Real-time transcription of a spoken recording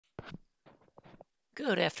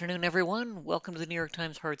Good afternoon, everyone. Welcome to the New York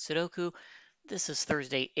Times Hard Sudoku. This is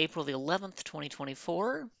Thursday, April the 11th,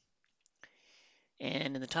 2024.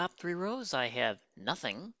 And in the top three rows, I have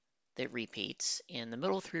nothing that repeats. In the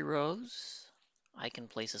middle three rows, I can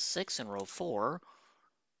place a 6 in row 4.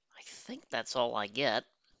 I think that's all I get.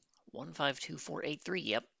 1, 5, 2, 4, 8, 3.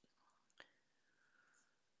 Yep.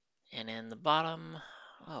 And in the bottom,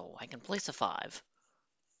 I can place a 5.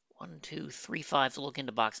 1, 2, 3 5s look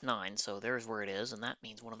into box 9, so there's where it is, and that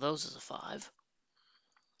means one of those is a 5.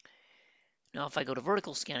 Now, if I go to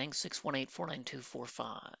vertical scanning,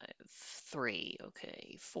 618492453.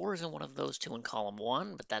 Okay, 4 is in one of those two in column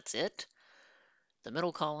 1, but that's it. The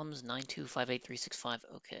middle columns, 9258365.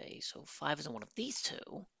 Okay, so 5 is in one of these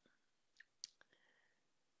two.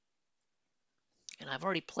 And I've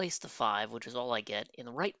already placed the 5, which is all I get, in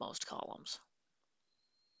the rightmost columns.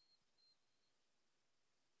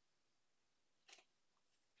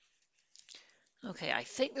 Okay, I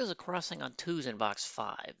think there's a crossing on 2s in box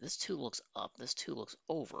 5. This 2 looks up, this 2 looks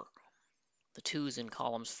over. The 2's in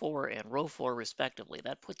columns 4 and row 4 respectively.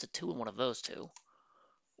 That puts a 2 in one of those two,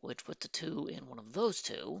 which puts a 2 in one of those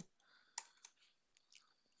two.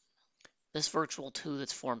 This virtual 2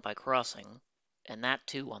 that's formed by crossing, and that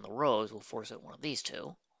 2 on the rows will force out one of these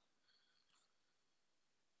two.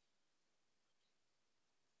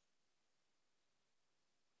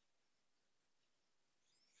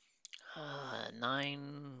 Uh,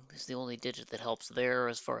 9 is the only digit that helps there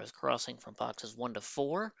as far as crossing from boxes 1 to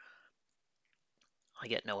 4. I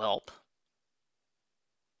get no help.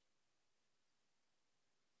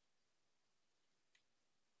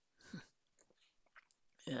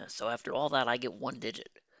 Yeah, so after all that, I get one digit.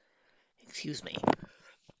 Excuse me.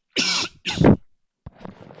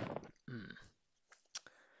 Hmm.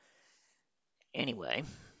 Anyway,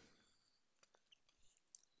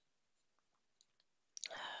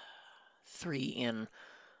 3 in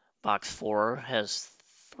box 4 has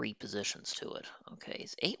 3 positions to it. Okay,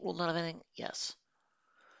 is 8 will not have anything? Yes.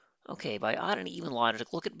 Okay, by odd and even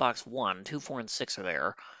logic, look at box 1. 2, 4, and 6 are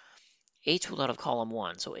there. 8's ruled out of column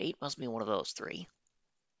 1, so 8 must be one of those 3.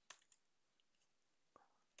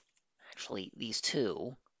 Actually, these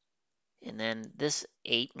two. And then this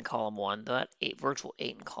 8 in column 1, that virtual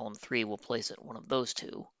 8 in column 3 will place it one of those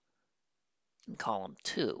two in column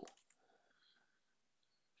 2.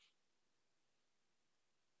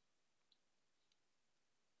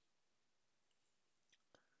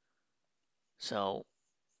 So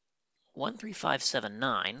 1, 3, 5, 7,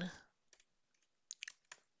 9.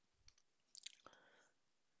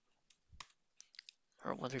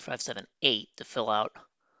 Or 1, 3, 5, 7, 8 to fill out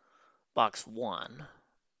box 1.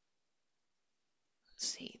 Let's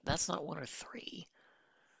see, that's not 1 or 3.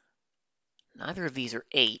 Neither of these are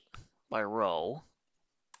 8 by row.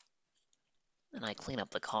 And I clean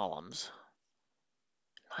up the columns.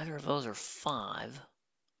 Neither of those are 5.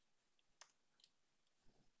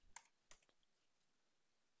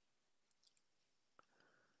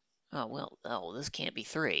 Oh, well, this can't be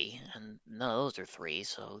 3, and none of those are 3,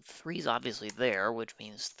 so 3's obviously there, which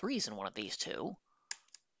means 3's in one of these two.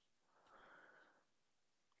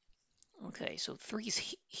 Okay, so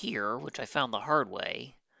 3's here, which I found the hard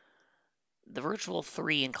way. The virtual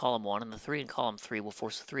 3 in column 1 and the 3 in column 3 will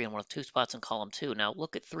force the 3 in one of two spots in column 2. Now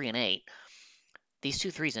look at 3 and 8. These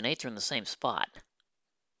two 3's and 8's are in the same spot.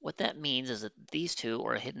 What that means is that these two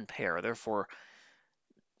are a hidden pair, therefore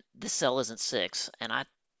this cell isn't 6, and I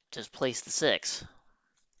just placed the 6,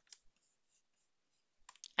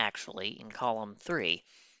 actually, in column 3.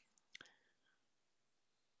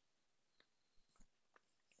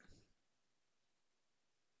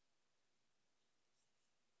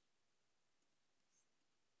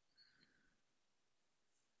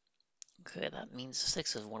 Okay, that means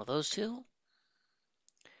 6 is one of those two.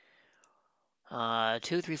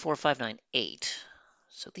 2, 3, 4, 5, 9, 8.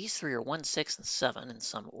 So these three are 1, 6, and 7 in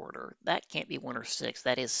some order. That can't be 1 or 6.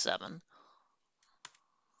 That is 7.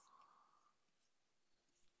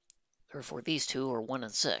 Therefore, these two are 1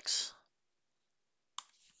 and 6.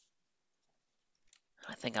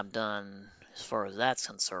 I think I'm done as far as that's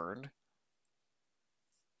concerned.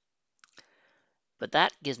 But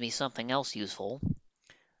that gives me something else useful.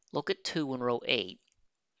 Look at 2 in row 8.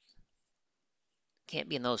 Can't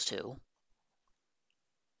be in those two.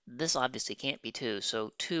 This obviously can't be 2,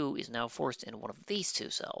 so 2 is now forced into one of these two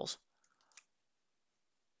cells.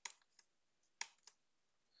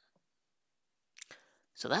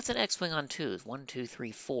 So that's an X-wing on 2s, 1, 2,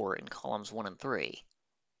 3, 4 in columns 1 and 3.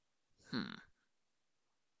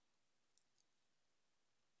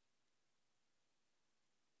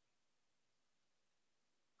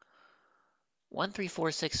 1, 3,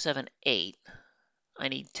 4, 6, 7, 8. I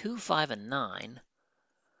need 2, 5, and 9.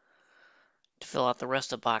 to fill out the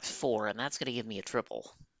rest of box 4, and that's going to give me a triple,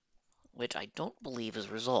 which I don't believe is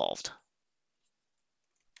resolved.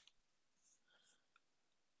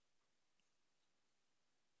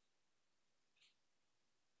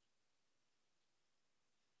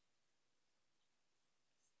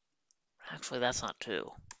 Actually, that's not 2.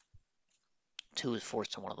 2 is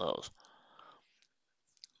forced in one of those.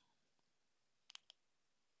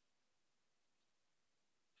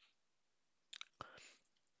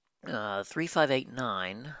 3, 5, 8,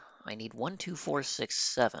 9. I need 1, 2, 4, 6,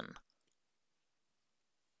 7.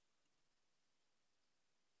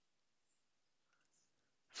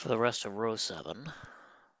 For the rest of row 7.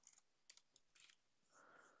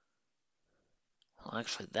 Well,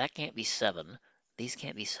 actually, that can't be 7. These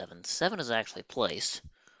can't be 7. 7 is actually placed,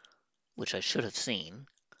 which I should have seen.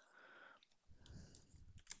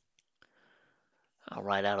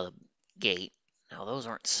 Right out of the gate. Now, those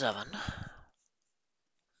aren't 7.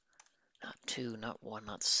 Not 2, not 1,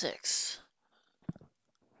 not 6.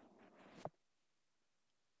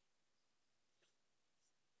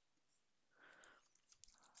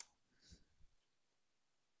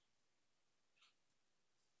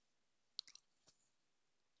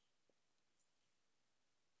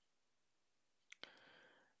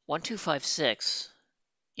 One, 2, 5, 6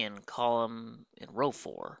 in row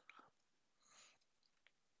 4.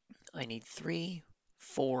 I need 3,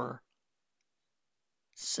 4,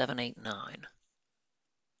 7, 8, 9.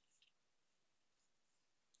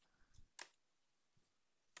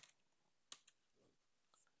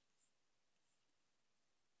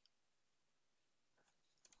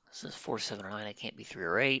 This is 4, 7, or 9. It can't be 3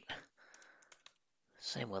 or 8.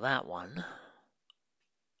 Same with that one.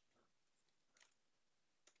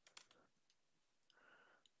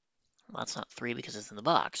 Well, that's not 3 because it's in the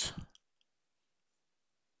box.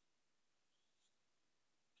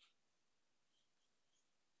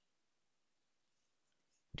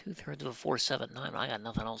 Two-thirds of a 4, 7, 9. I got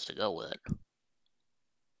nothing else to go with it.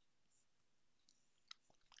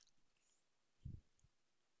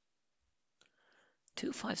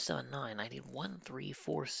 2, 5, 7, 9. I need 1, 3,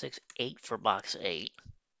 4, 6, 8 for box 8.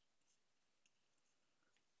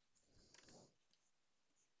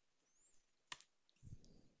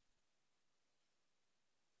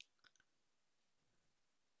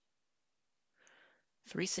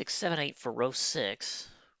 Three, 6, 7, 8 for row 6.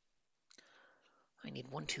 I need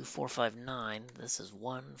 1, 2, 4, 5, 9. This is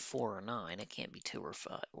 1, 4, or 9. It can't be 2 or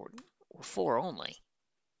 5 or 4 only.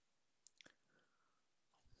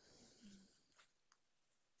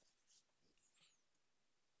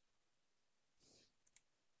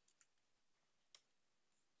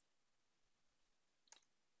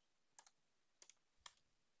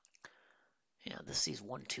 Yeah, this sees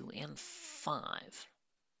 1, 2, and 5.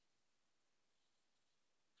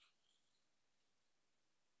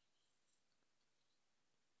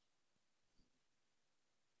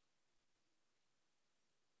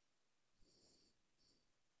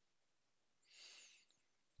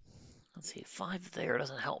 Let's see, 5 there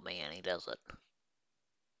doesn't help me any, does it?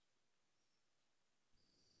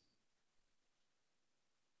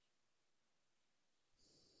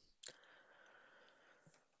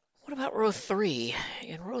 What about row 3?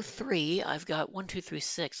 In row 3, I've got 1, 2, 3,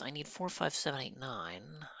 6. I need 4, 5, 7, 8, 9.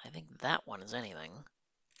 I think that one is anything.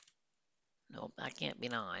 Nope, that can't be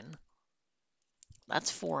 9.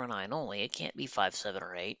 That's 4 and 9 only. It can't be 5, 7,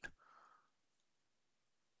 or 8.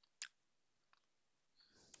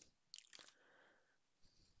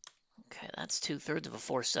 Okay, that's 2/3 of a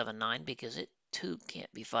 4, 7, 9 because it too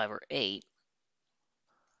can't be 5 or 8.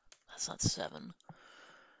 That's not 7.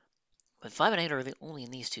 But 5 and 8 are only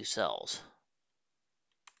in these two cells.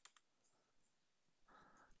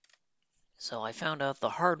 So I found out the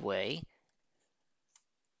hard way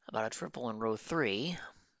about a triple in row 3.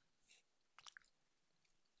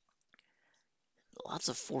 Lots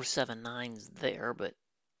of 4, 7, 9s there, but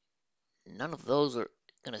none of those are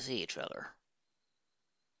going to see each other.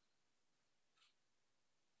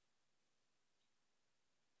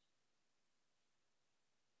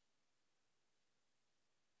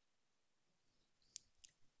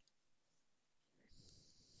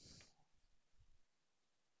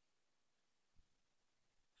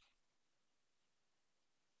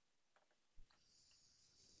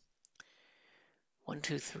 One,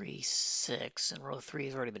 2, 3, 6, and row 3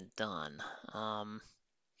 has already been done.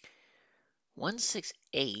 1, 6,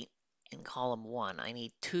 8 in column 1. I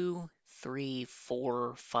need 2, 3,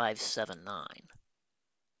 4, 5, 7, 9.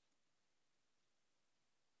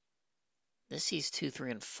 This sees 2,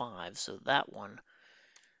 3, and 5, so that one,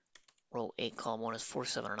 row 8, column 1 is 4,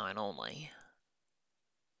 7, or 9 only.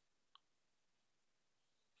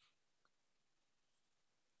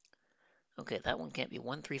 Okay, that one can't be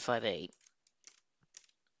 1, 3, 5, 8.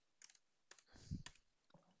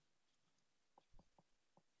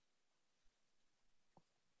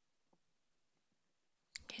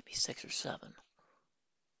 Can't be 6 or 7.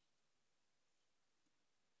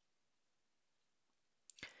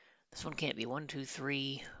 This one can't be 1, 2,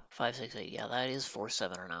 3, 5, 6, 8. Yeah, that is 4,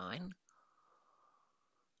 7, or 9. There's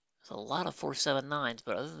a lot of 4, 7, 9s,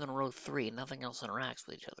 but other than row 3, nothing else interacts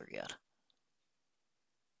with each other yet.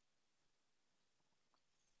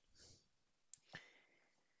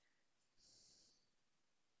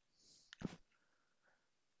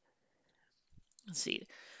 Let's see.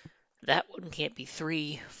 That one can't be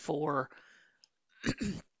 3, 4,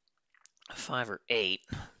 5, or 8.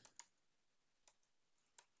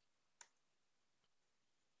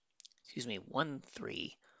 Excuse me, 1,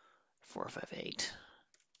 3, 4, 5, 8.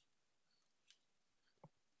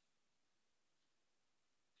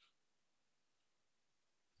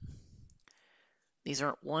 These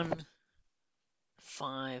aren't 1,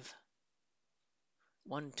 5,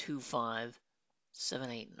 1, 2, 5,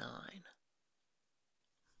 7, 8, 9.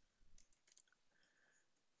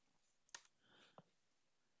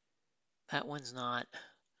 That one's not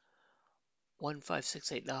 1, 5,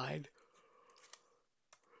 6, 8, 9.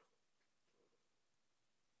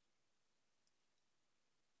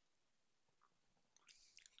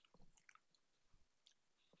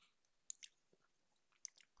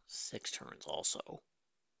 6 turns also.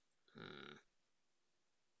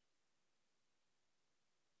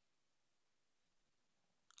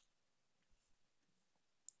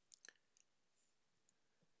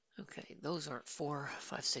 Okay, those aren't 4,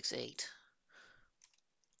 5, 6, 8.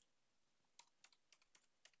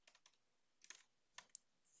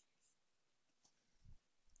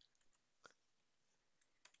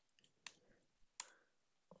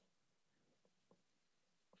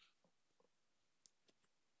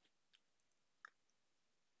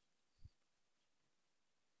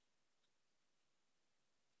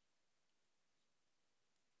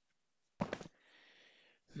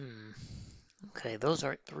 Okay, those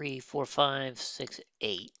aren't 3, 4, 5, 6,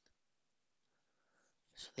 8.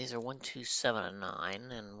 So these are 1, 2, 7, and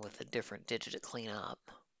 9, and with a different digit to clean up.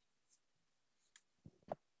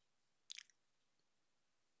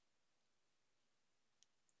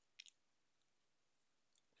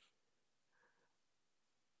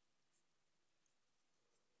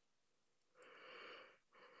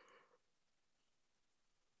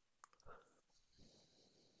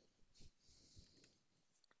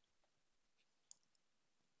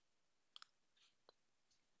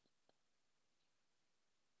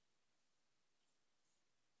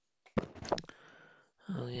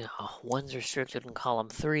 Oh yeah, 1's restricted in column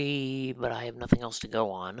 3, but I have nothing else to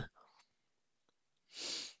go on.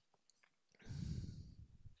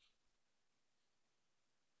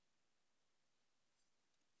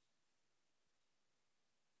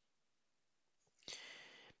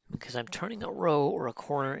 Because I'm turning a row or a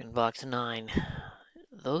corner in box 9.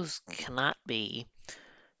 Those cannot be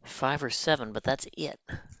 5 or 7, but that's it.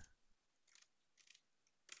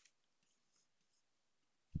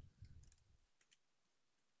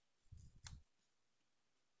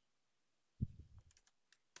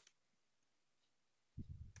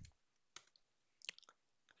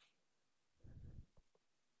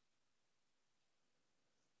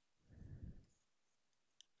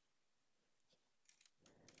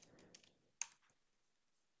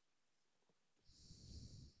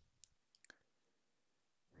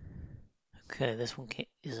 Okay, this one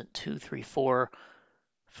isn't 2, 3, 4,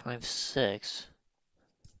 5, 6,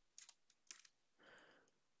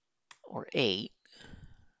 or 8.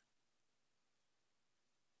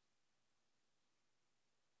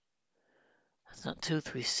 That's not 2,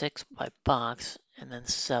 3, 6 by box, and then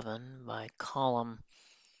 7 by column,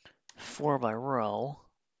 4 by row.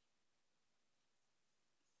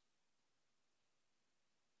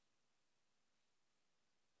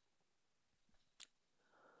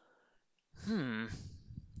 Hmm.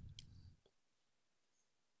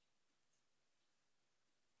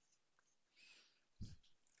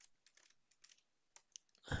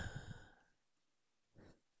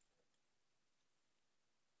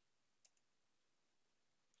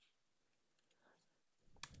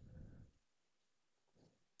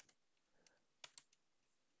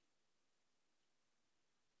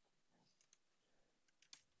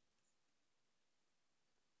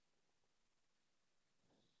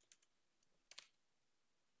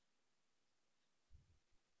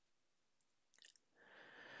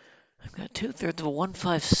 I've got 2/3 of a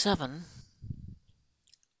 157,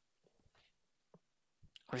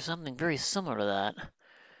 or something very similar to that. In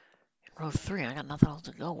row 3, I got nothing else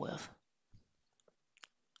to go with.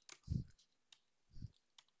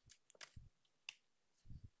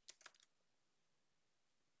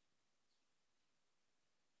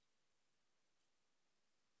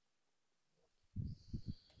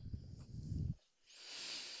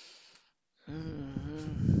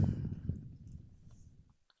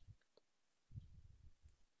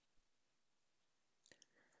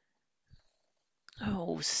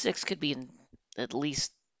 6 could be in at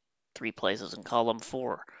least 3 places in column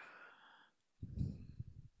 4.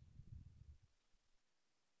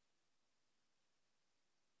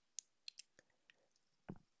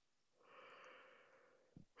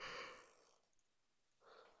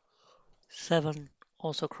 Seven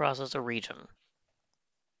also crosses a region.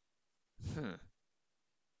 Hmm.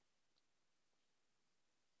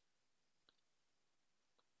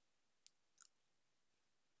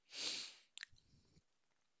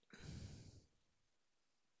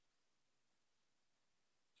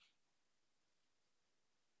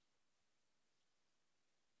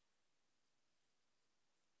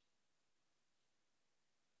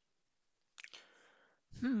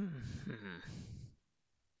 Hmm.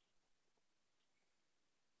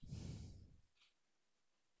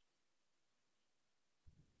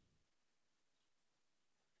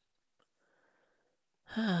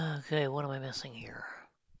 Okay, what am I missing here?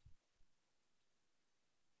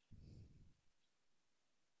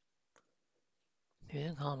 Three's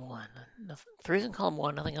in column 1. Three's in column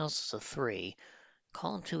 1, nothing else is a 3.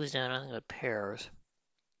 Column 2 is down, nothing but pairs.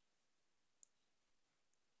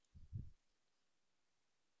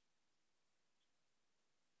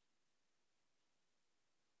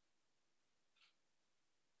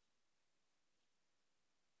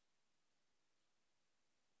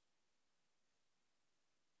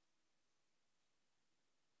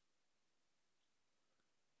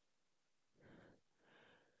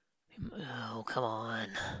 Oh, come on.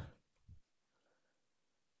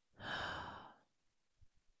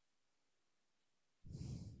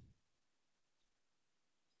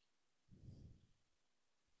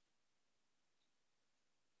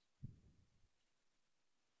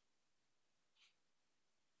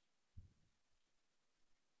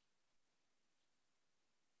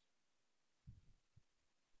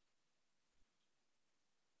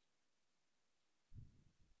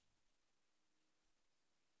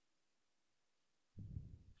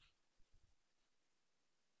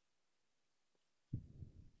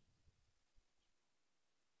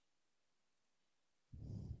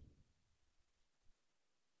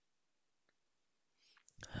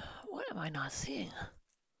 What am I not seeing?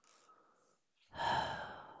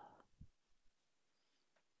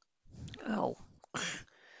 Oh,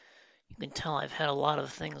 you can tell I've had a lot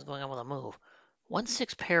of things going on with a move.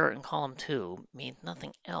 1-6 pair in column 2 means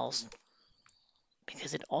nothing else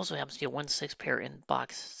because it also happens to be a 1-6 pair in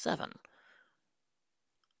box 7.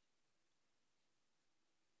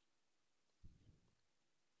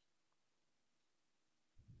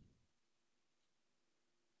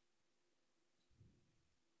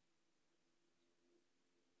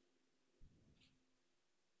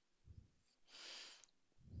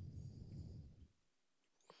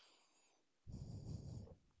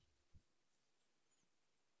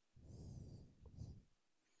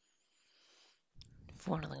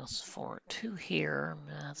 Four, nothing else is 4. 2 here,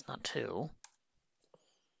 that's not 2.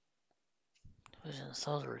 Who's in those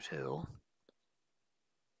are 2.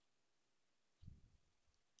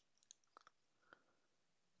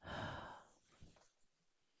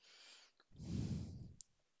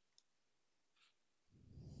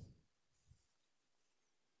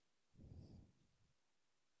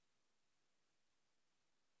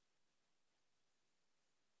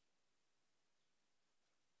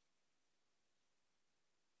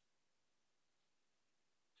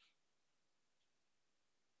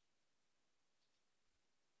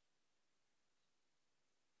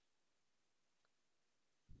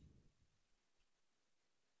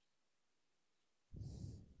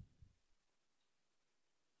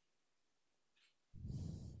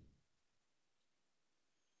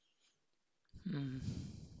 Hmm.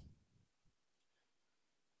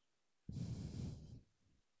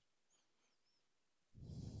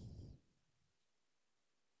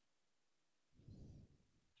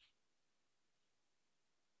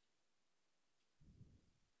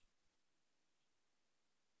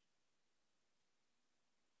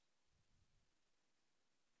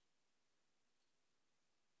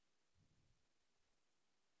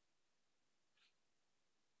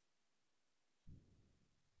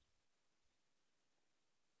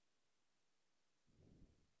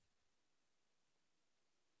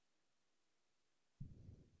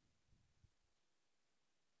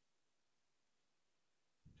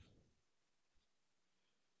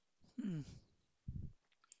 Hmm.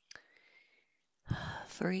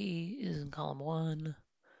 3 is in column 1.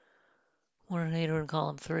 1 and 8 are in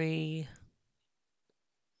column 3.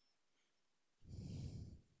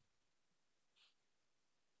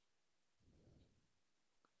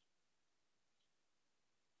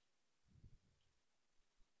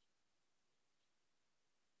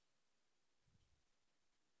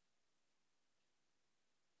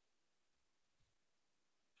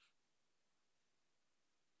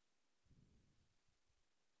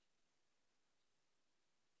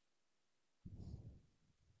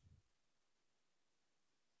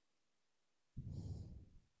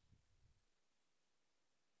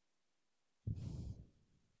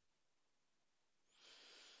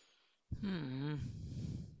 Hmm.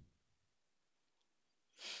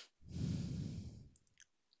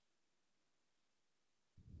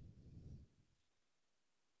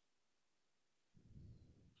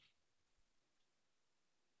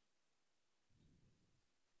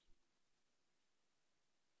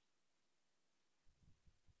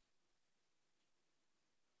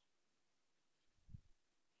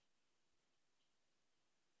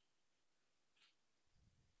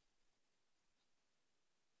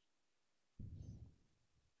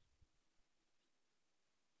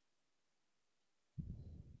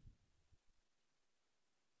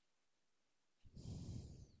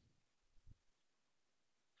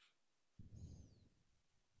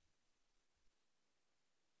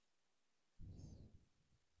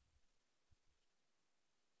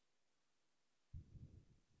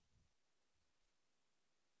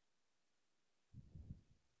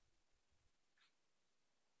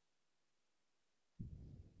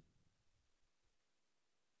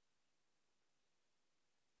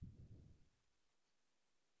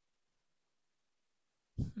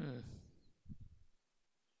 Hmm.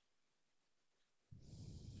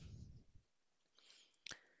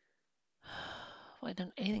 Have I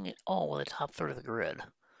done anything at all with the top third of the grid?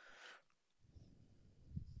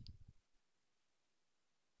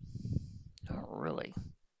 Not really.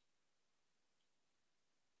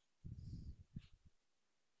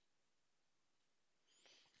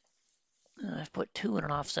 I've put 2 in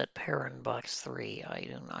an offset pair in box 3.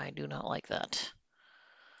 I do not like that.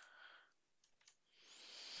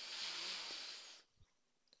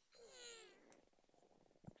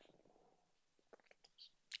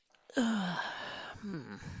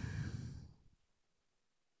 Hmm.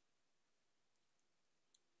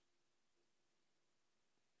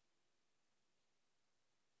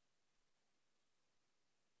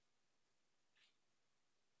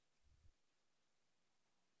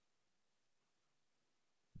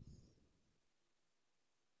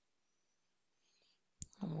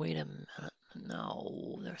 Wait a minute.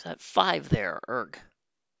 No, there's that 5 there. Erg.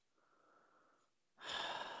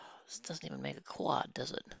 This doesn't even make a quad,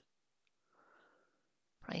 does it?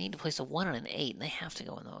 I need to place a 1 and an 8, and they have to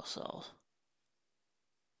go in those cells.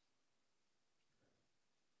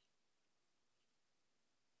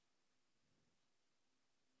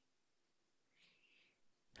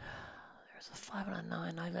 There's a 5 and a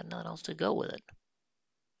 9. I've got nothing else to go with it.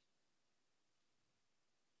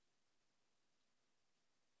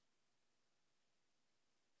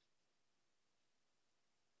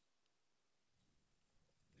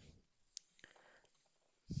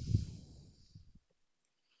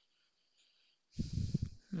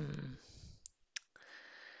 Hmm.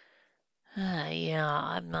 Yeah,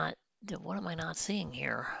 I'm not. What am I not seeing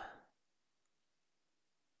here?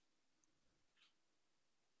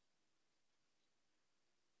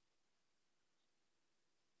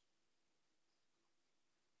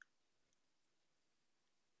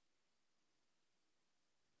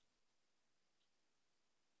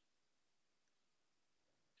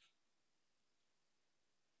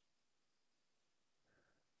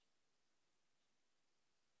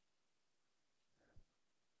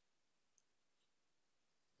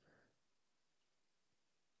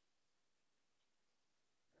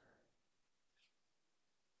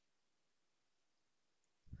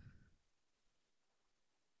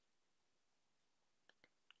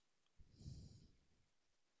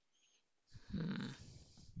 Hmm.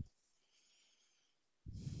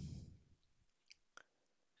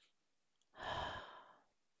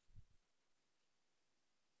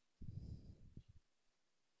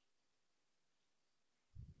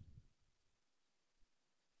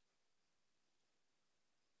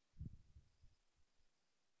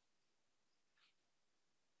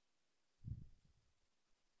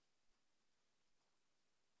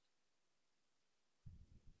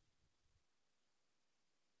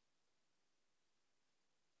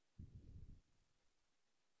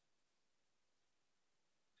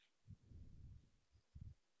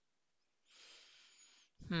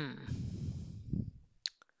 Hmm.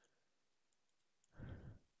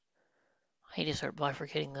 I hate to start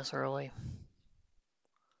bifurcating this early.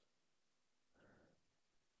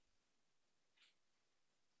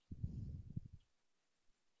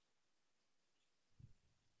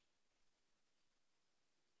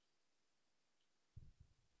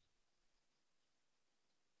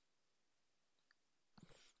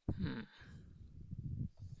 Hmm.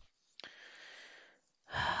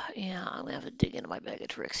 Yeah, I'm gonna have to dig into my bag of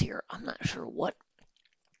tricks here. I'm not sure what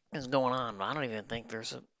is going on, but I don't even think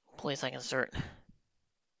there's a place I can start.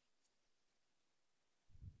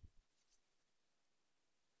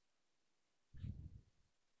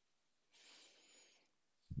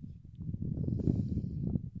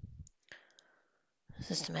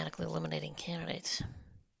 Systematically eliminating candidates.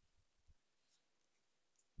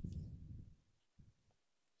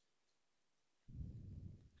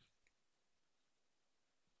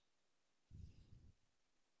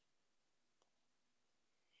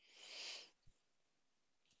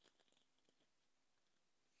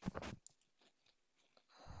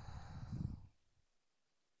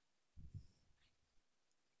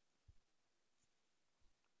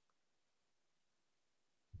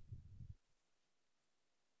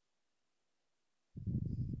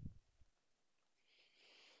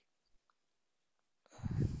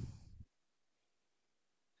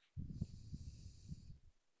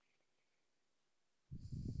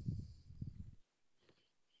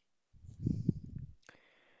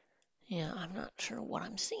 Yeah, I'm not sure what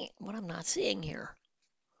I'm seeing, what I'm not seeing here.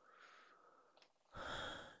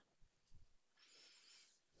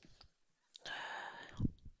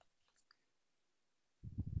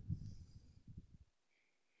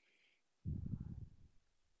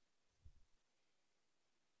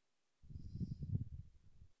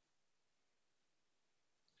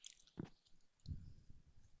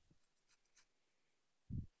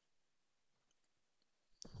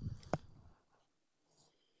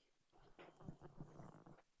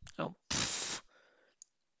 Oh, pfft.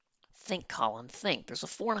 Think, Colin, think. There's a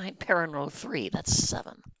 4-9 pair in row 3. That's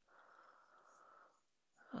 7.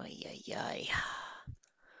 Ay, ay,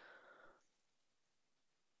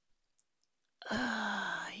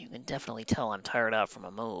 ay. You can definitely tell I'm tired out from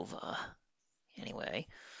a move. Anyway,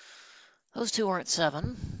 those two aren't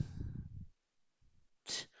 7.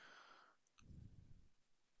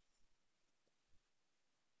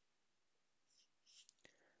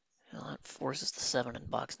 Well, that forces the 7 in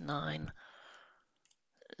box 9.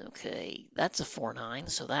 Okay, that's a 4-9,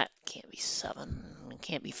 so that can't be 7. It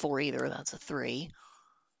can't be 4 either. That's a 3.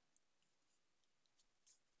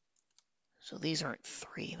 So these aren't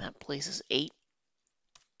 3. That places 8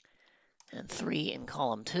 and 3 in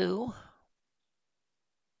column 2.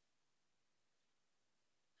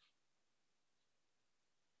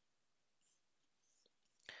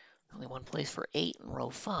 Only one place for 8 in row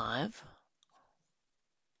 5.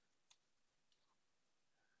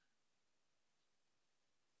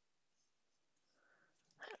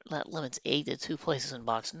 That limits 8 to 2 places in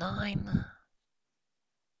box 9. Well,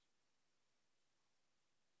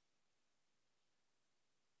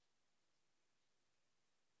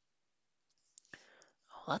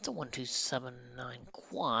 that's a 1, 2, 7, 9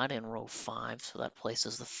 quad in row 5, so that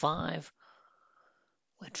places the 5,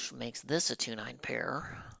 which makes this a 2, 9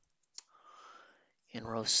 pair. In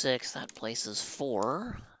row 6, that places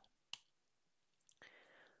 4.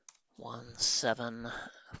 1, 7.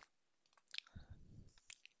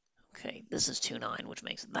 Okay, this is 2, 9, which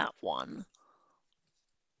makes that 1.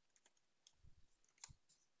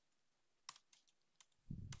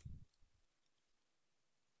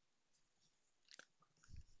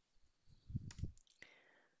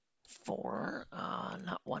 Four,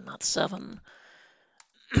 not 1, not 7.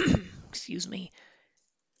 Excuse me.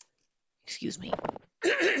 Excuse me.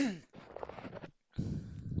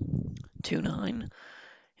 2, 9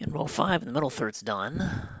 in row 5, and the middle third's done.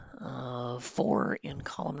 4 in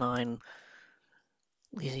column 9,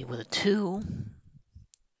 leaves you with a 2.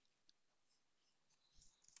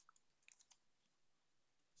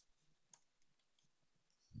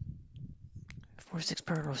 4, 6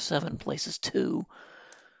 pair in row 7 places 2,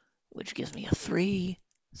 which gives me a 3,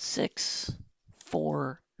 6,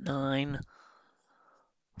 4, 9,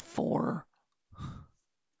 4.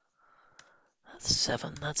 That's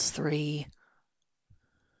 7, that's 3.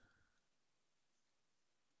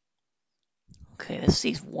 Okay, this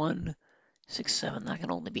sees 1, 6, 7. That can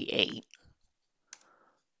only be 8.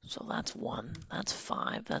 So that's 1, that's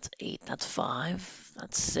 5, that's 8, that's 5,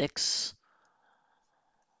 that's 6.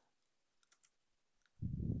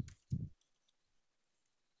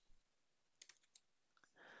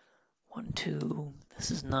 1, 2, this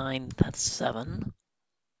is 9, that's 7.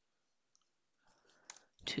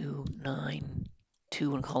 2, 9,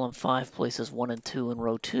 2 in column 5 places 1 and 2 in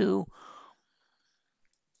row 2.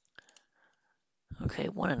 Okay,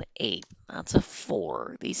 1 and 8, that's a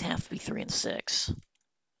 4. These have to be 3 and 6.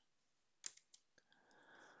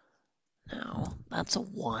 Now, that's a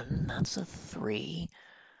 1, that's a 3.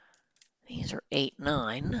 These are 8,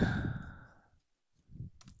 9.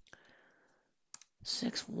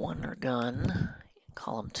 6, 1 are done.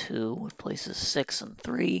 Column 2, which places 6 and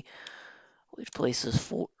 3, which places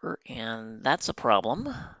 4, and that's a problem.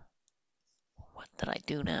 What did I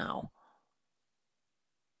do now?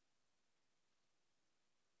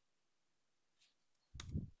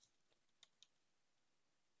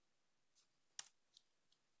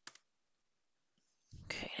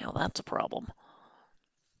 Now that's a problem.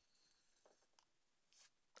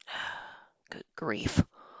 Good grief.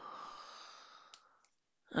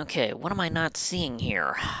 Okay, what am I not seeing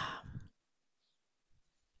here?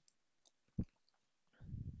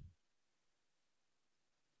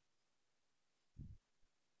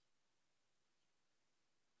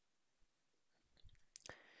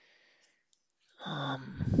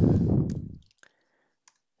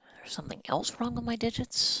 There's something else wrong with my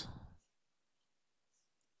digits?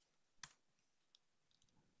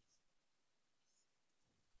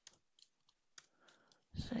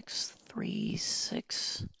 Six, three,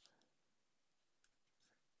 six.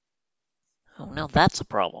 Oh, now that's a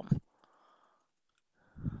problem.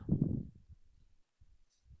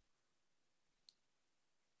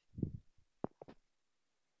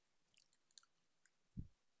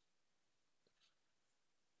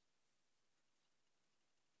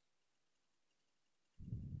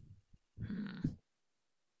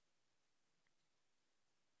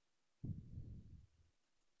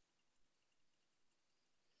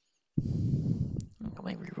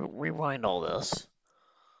 Let me rewind all this.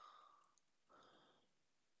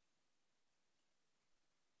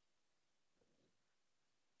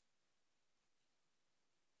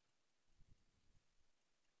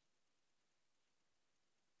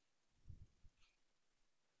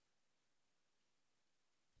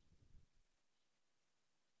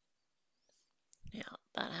 Yeah,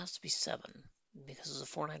 that has to be 7 because it's a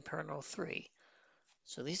 4, 9 pair, no 3.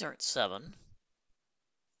 So these aren't 7.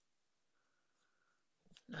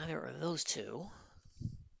 Neither are those two.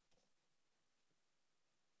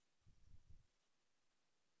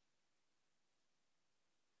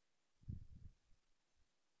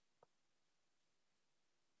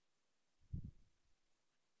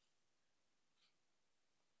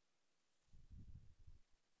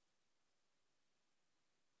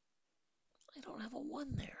 I don't have a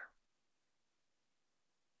 1 there.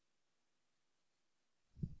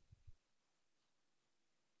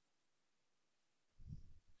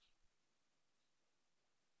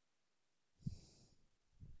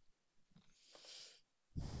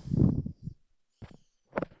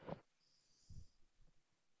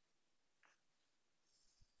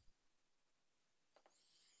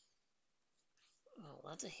 Oh,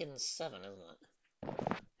 that's a hidden 7, isn't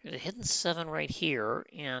it? There's a hidden 7 right here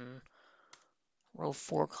in row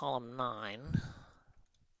 4, column 9.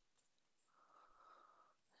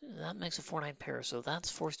 That makes a 4, 9 pair, so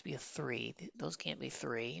that's forced to be a 3. Those can't be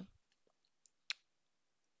 3.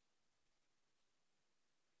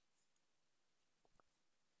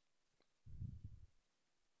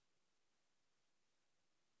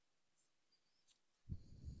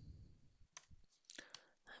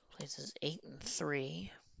 That places 8 and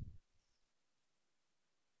 3.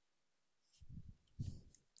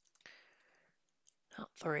 Not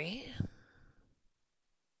 3.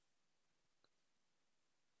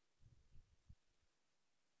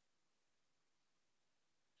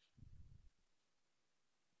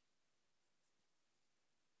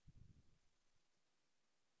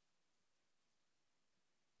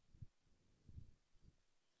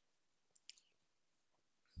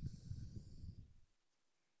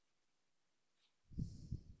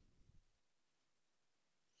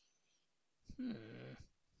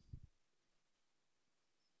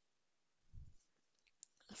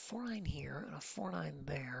 A 4, 9 here and a 4, 9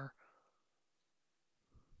 there.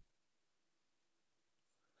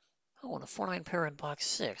 Oh, and a 4, 9 pair in box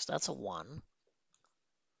 6. That's a 1.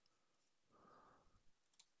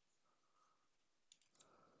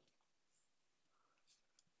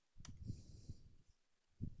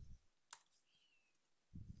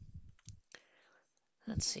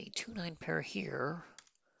 Let's see, 2, 9 pair here.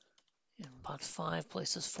 In box 5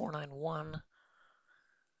 places 4, 9, 1.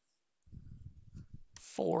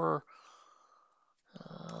 4.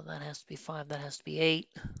 That has to be 5. That has to be 8.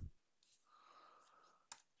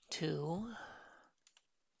 2.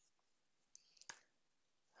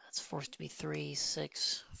 That's forced to be 3,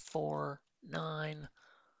 6, 4, 9,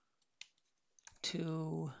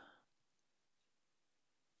 2.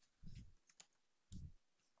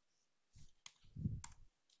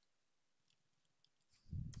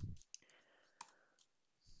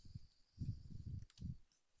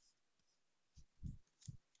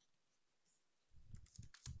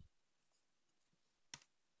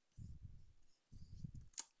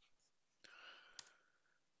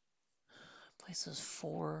 Places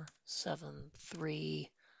 4, 7, 3.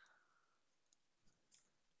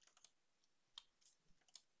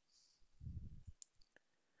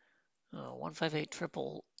 1, 5, 8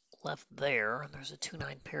 triple left there. And there's a 2,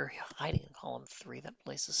 9 pair hiding in column 3. That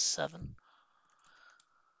places 7.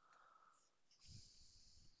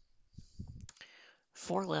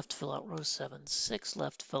 4 left, fill out row 7. 6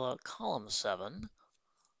 left, fill out column 7.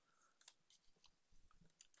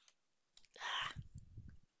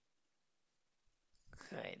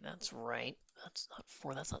 Okay, that's right. That's not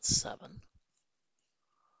 4, that's not 7.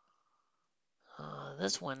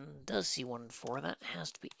 This one does see 1 and 4. That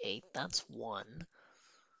has to be 8. That's 1.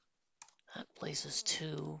 That places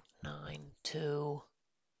 2, 9, 2.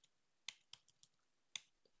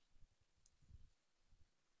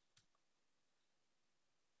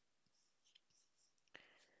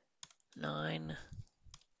 9,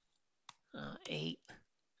 8.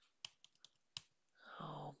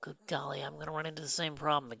 Oh, good golly, I'm going to run into the same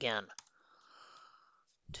problem again.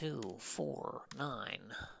 2, 4, 9.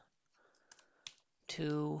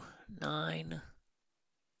 2, 9.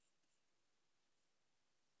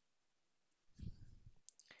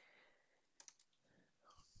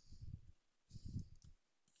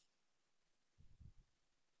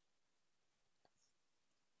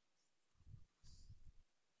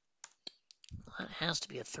 That has to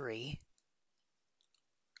be a 3.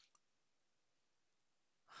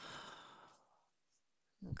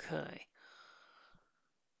 Okay.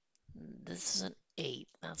 This is an 8.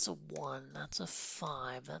 That's a 1. That's a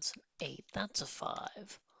 5. That's an 8. That's a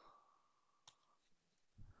 5.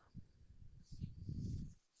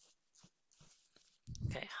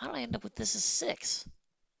 Okay, how do I end up with this as 6?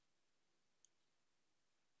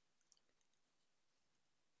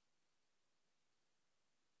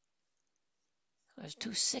 There's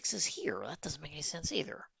 2 6s here. That doesn't make any sense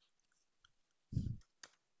either.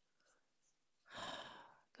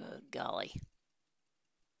 Good golly.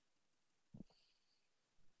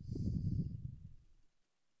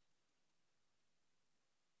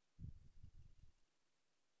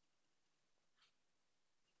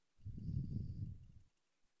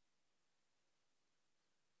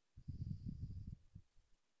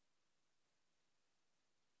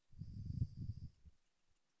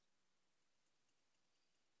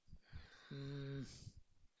 Hmm.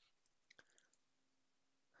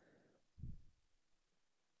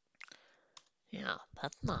 Yeah,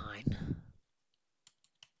 that's 9.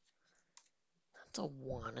 That's a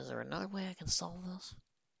 1. Is there another way I can solve this?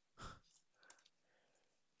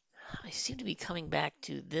 I seem to be coming back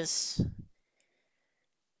to this. I'm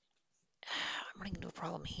running into a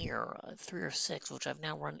problem here, 3 or 6, which I've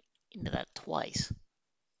now run into that twice.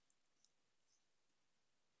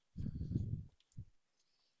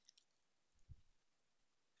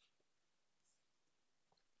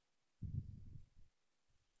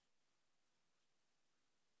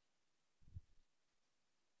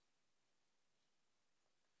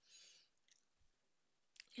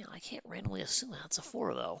 You know, I can't randomly assume that's a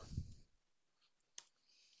 4, though.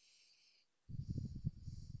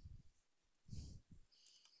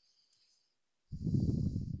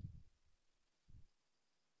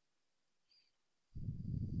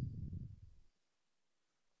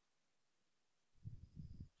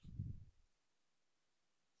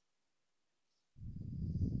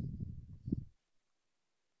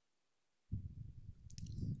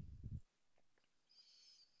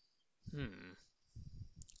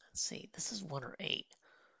 Let's see, this is 1 or 8.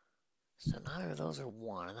 So neither of those are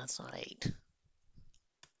 1, and that's not 8.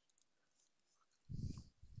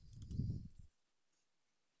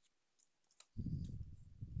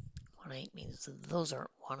 1, 8 means that those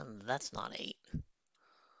aren't 1, and that's not 8.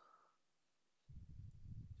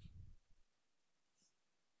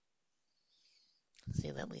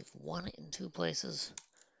 See, that leaves 1 in 2 places.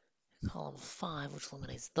 Column 5, which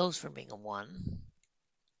eliminates those from being a 1.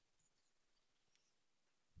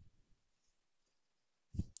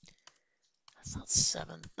 That's not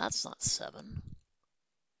 7. That's not 7.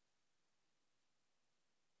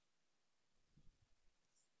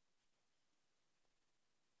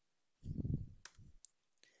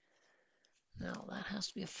 No, that has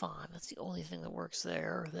to be a 5. That's the only thing that works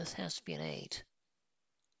there. This has to be an 8.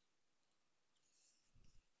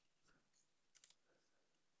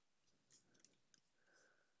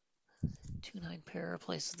 2, 9 pair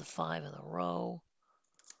replaces the 5 in the row.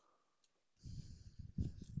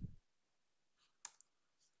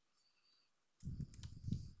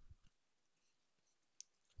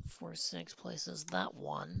 4, 6 places that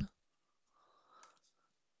 1.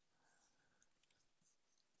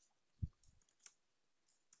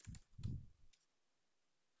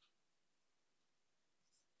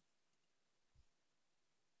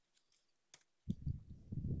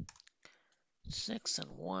 6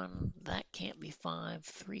 and 1, that can't be 5.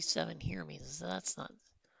 3, 7 here means that's not.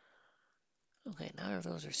 Okay, neither of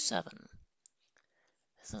those are 7.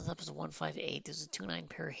 This ends up as a 1, 5, 8. There's a 2, 9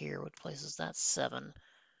 pair here, which places that 7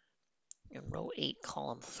 in row 8,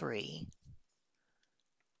 column 3.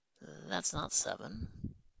 That's not 7.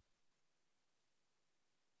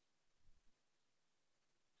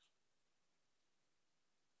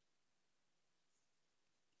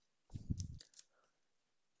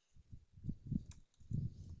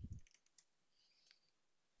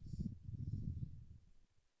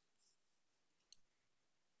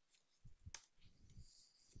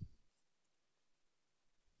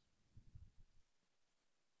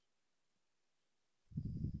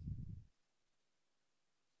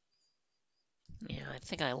 Yeah, I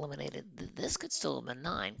think I eliminated. This could still have been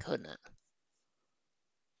 9, couldn't it?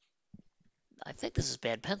 I think this is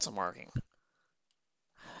bad pencil marking.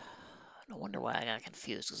 No wonder why I got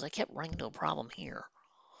confused, because I kept running into a problem here.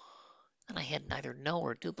 And I had neither no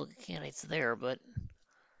or duplicate candidates there, but...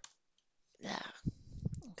 Yeah.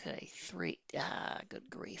 Okay, 3. Good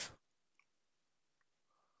grief.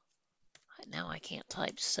 Now I can't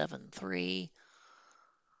type 7, 3,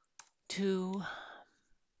 2.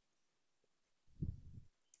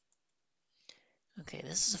 Okay,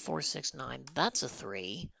 this is a 4, 6, 9. That's a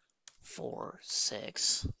 3, 4,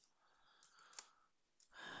 6.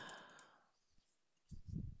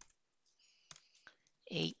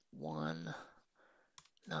 8, 1,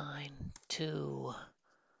 9, 2,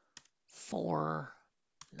 4,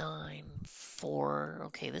 9, 4.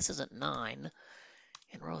 Okay, this isn't 9.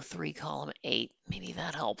 In row 3, column 8. Maybe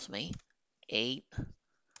that helps me. 8,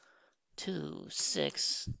 2,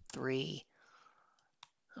 6, 3.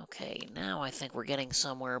 Okay, now I think we're getting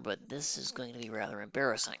somewhere, but this is going to be rather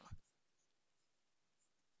embarrassing.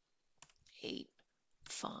 8,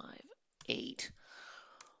 5, 8,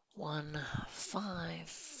 1, 5,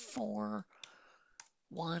 4,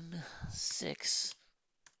 1, 6,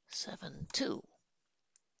 7, 2.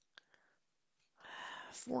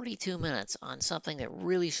 42 minutes on something that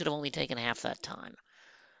really should have only taken half that time.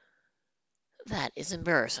 That is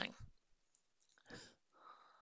embarrassing.